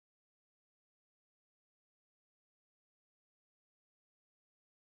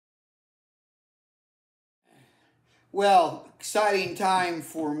Well, exciting time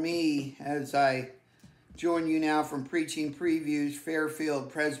for me as I join you now from Preaching Previews,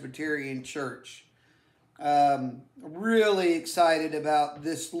 Fairfield Presbyterian Church. Really excited about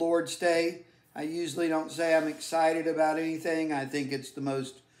this Lord's Day. I usually don't say I'm excited about anything. I think it's the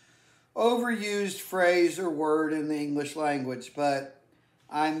most overused phrase or word in the English language, but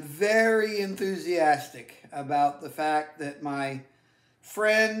I'm very enthusiastic about the fact that my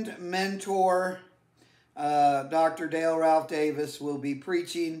friend, mentor, Dr. Dale Ralph Davis will be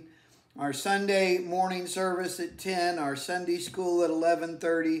preaching our Sunday morning service at 10, our Sunday school at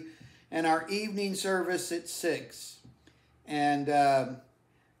 11:30, and our evening service at 6. And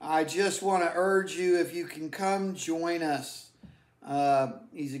I just want to urge you, if you can come, join us.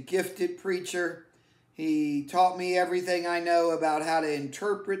 He's a gifted preacher. He taught me everything I know about how to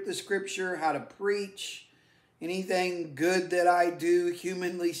interpret the scripture, how to preach, anything good that I do,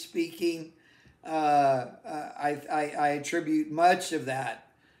 humanly speaking. I attribute much of that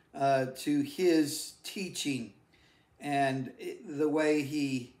to his teaching and the way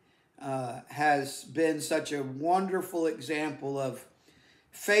he has been such a wonderful example of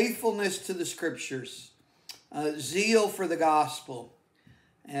faithfulness to the scriptures, zeal for the gospel.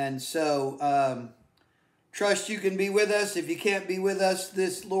 And so trust you can be with us. If you can't be with us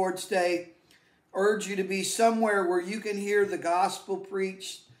this Lord's Day, urge you to be somewhere where you can hear the gospel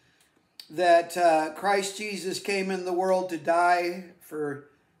preached, that Christ Jesus came in the world to die for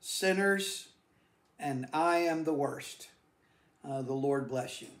sinners, and I am the worst. The Lord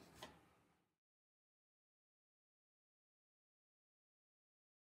bless you.